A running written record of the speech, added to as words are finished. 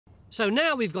So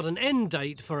now we've got an end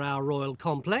date for our royal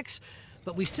complex,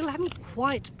 but we still haven't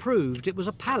quite proved it was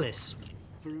a palace.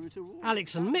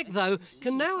 Alex and Mick, though,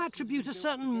 can now attribute a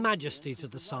certain majesty to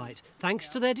the site, thanks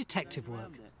to their detective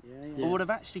work. Well, what I've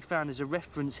actually found is a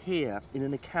reference here in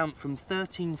an account from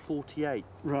 1348.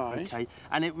 Right. Okay,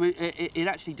 and it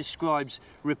actually describes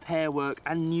repair work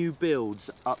and new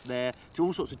builds up there to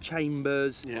all sorts of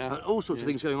chambers, all sorts of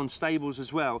things going on, stables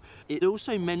as well. It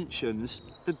also mentions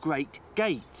the Great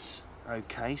Gates.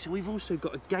 Okay, so we've also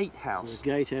got a gatehouse. So a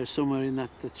gatehouse somewhere in that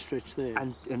stretch there.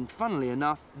 And funnily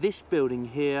enough, this building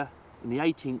here in the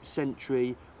 18th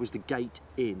century was the Gate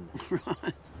Inn.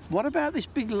 Right. What about this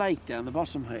big lake down the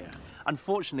bottom here?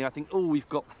 Unfortunately, I think all we've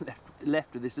got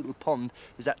left of this little pond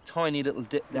is that tiny little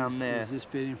dip down there. There's this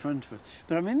bit in front of it.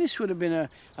 But I mean, this would have been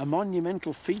a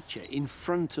monumental feature in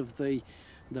front of the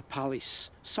palace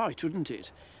site, wouldn't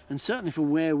it? And certainly from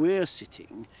where we're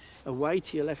sitting, away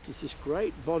to your left is this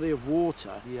great body of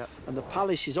water, and the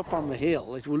palace is up on the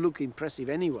hill. It will look impressive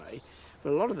anyway,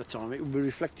 but a lot of the time it will be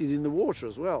reflected in the water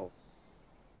as well.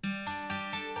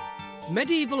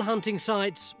 Medieval hunting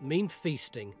sites mean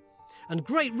feasting, and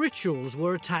great rituals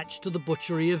were attached to the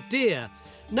butchery of deer,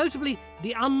 notably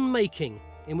the unmaking,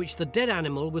 in which the dead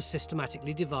animal was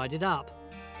systematically divided up.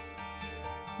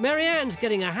 Mary Ann's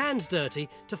getting her hands dirty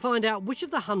to find out which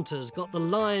of the hunters got the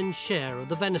lion's share of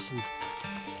the venison.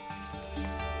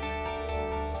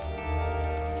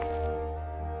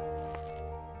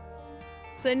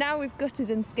 So now we've gutted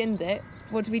and skinned it,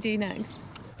 what do we do next?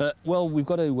 Well, we've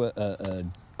got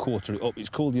to quarter it up. It's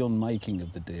called the unmaking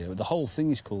of the deer. The whole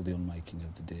thing is called the unmaking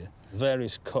of the deer.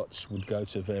 Various cuts would go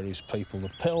to various people. The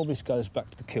pelvis goes back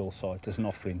to the kill site as an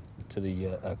offering to the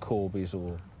corbies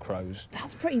or crows.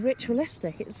 That's pretty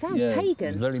ritualistic. It sounds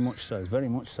pagan. Very much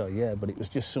so, yeah. But it was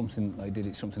just something they did.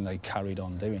 It's something they carried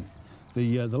on doing.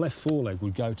 The left foreleg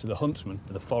would go to the huntsman,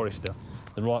 the forester.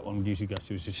 The right one would usually go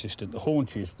to his assistant. The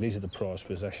haunches, these are the prized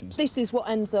possessions. This is what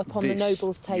ends up on the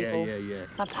noble's table. Yeah.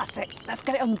 Fantastic. Let's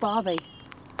get it on the barbie.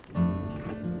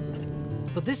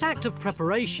 But this act of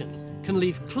preparation can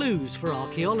leave clues for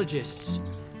archaeologists.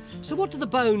 So what do the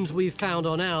bones we've found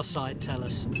on our site tell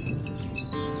us?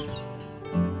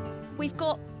 We've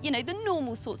got, you know, the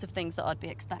normal sorts of things that I'd be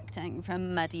expecting from a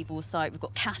medieval site. We've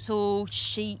got cattle,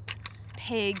 sheep,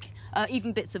 pig,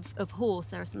 even bits of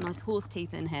horse. There are some nice horse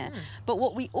teeth in here. But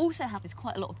what we also have is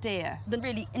quite a lot of deer. The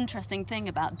really interesting thing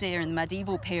about deer in the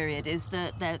medieval period is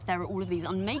that there are all of these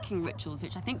unmaking rituals,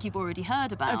 which I think you've already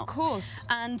heard about. Of course.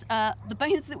 And the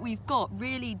bones that we've got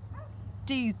really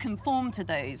do conform to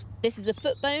those. This is a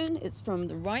foot bone. It's from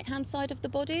the right-hand side of the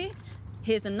body.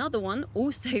 Here's another one,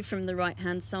 also from the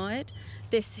right-hand side.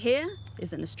 This here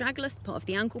is an astragalus, part of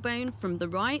the ankle bone from the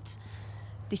right.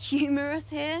 The humerus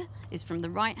here is from the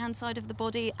right-hand side of the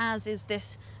body, as is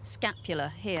this scapula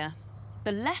here.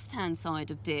 The left-hand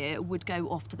side of deer would go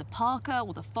off to the parker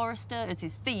or the forester as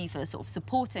his fee for sort of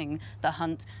supporting the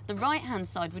hunt. The right-hand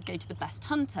side would go to the best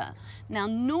hunter. Now,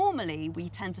 normally we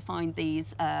tend to find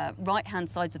these right-hand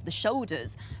sides of the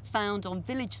shoulders found on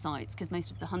village sites because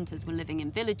most of the hunters were living in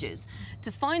villages.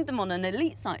 To find them on an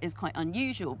elite site is quite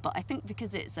unusual, but I think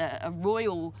because it's a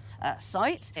royal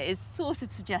site, it is sort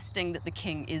of suggesting that the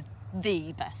king is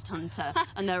the best hunter,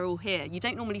 and they're all here. You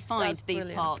don't normally find these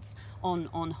parts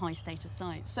on high status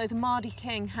sites. So the Mardi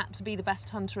King had to be the best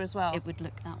hunter as well? It would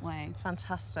look that way.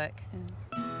 Fantastic.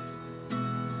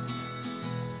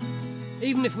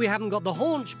 Even if we haven't got the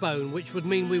haunch bone, which would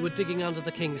mean we were digging under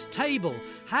the King's table,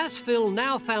 has Phil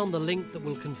now found the link that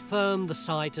will confirm the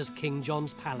site as King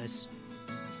John's Palace?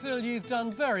 Phil, you've done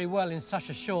very well in such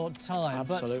a short time.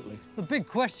 Absolutely. But the big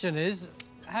question is,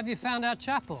 have you found our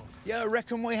chapel? Yeah, I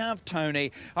reckon we have,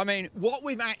 Tony. I mean, what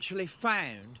we've actually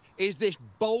found is this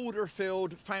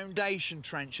boulder-filled foundation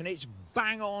trench, and it's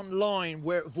bang on line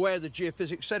where the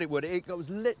geophysics said it would. It goes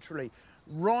literally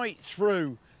right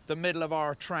through the middle of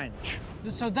our trench.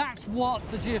 So that's what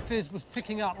the geophys was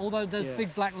picking up, although those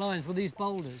big black lines were these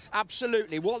boulders?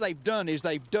 Absolutely. What they've done is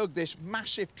they've dug this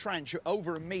massive trench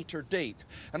over 1 metre deep,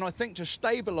 and I think to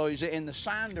stabilise it in the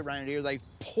sand around here, they've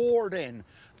poured in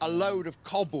a load of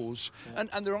cobbles, and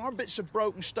there are bits of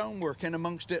broken stonework in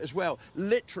amongst it as well,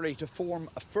 literally to form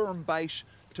a firm base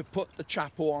to put the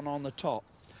chapel on the top.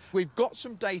 We've got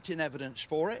some dating evidence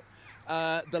for it.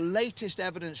 The latest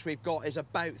evidence we've got is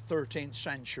about 13th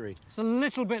century. It's a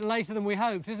little bit later than we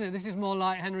hoped, isn't it? This is more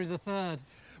like Henry III.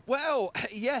 Well,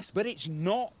 yes, but it's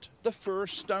not the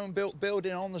first stone-built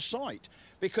building on the site,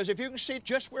 because if you can see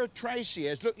just where Tracy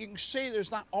is, look, you can see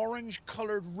there's that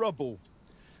orange-coloured rubble.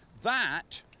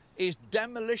 That is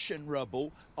demolition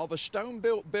rubble of a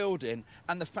stone-built building,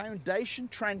 and the foundation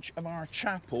trench of our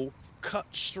chapel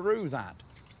cuts through that.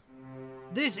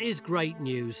 This is great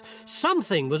news.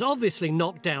 Something was obviously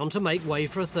knocked down to make way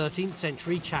for a 13th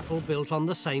century chapel built on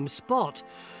the same spot.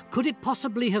 Could it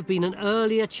possibly have been an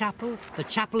earlier chapel, the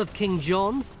Chapel of King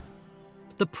John?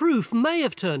 The proof may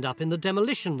have turned up in the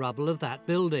demolition rubble of that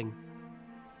building.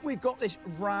 We've got this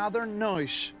rather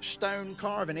nice stone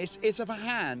carving. It's of a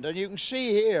hand, and you can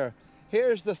see here,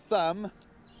 here's the thumb,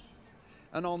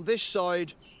 and on this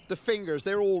side, the fingers,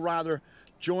 they're all rather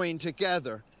joined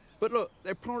together. But look,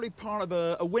 they're probably part of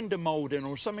a window moulding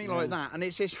or something like that, and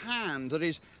it's his hand that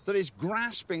is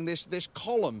grasping this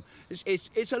column.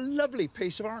 It's a lovely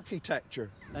piece of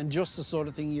architecture. And just the sort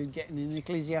of thing you'd get in an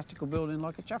ecclesiastical building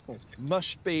like a chapel.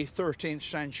 Must be 13th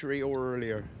century or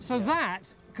earlier. So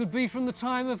that could be from the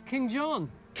time of King John.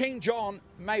 King John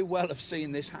may well have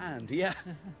seen this hand, yeah.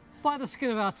 By the skin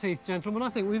of our teeth, gentlemen, I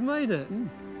think we've made it.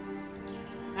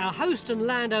 Our host and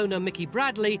landowner, Mickey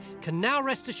Bradley, can now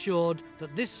rest assured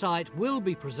that this site will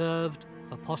be preserved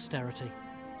for posterity.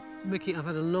 Mickey, I've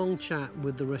had a long chat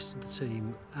with the rest of the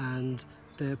team, and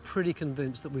they're pretty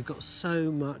convinced that we've got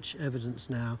so much evidence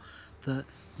now that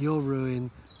your ruin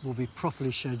will be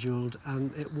properly scheduled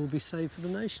and it will be saved for the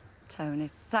nation. Tony,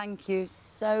 thank you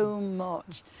so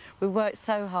much. We worked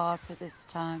so hard for this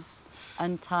time,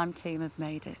 and Time Team has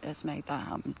made that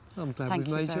happen. I'm glad Thank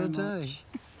we've made your day.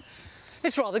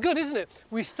 It's rather good, isn't it?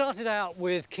 We started out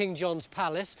with King John's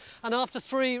Palace, and after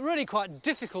 3 really quite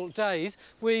difficult days,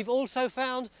 we've also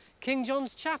found King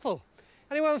John's Chapel.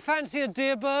 Anyone fancy a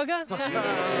deer burger?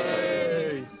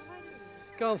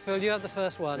 Go on, Phil, you have the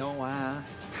first one. No,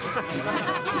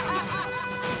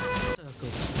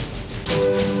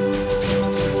 Circle.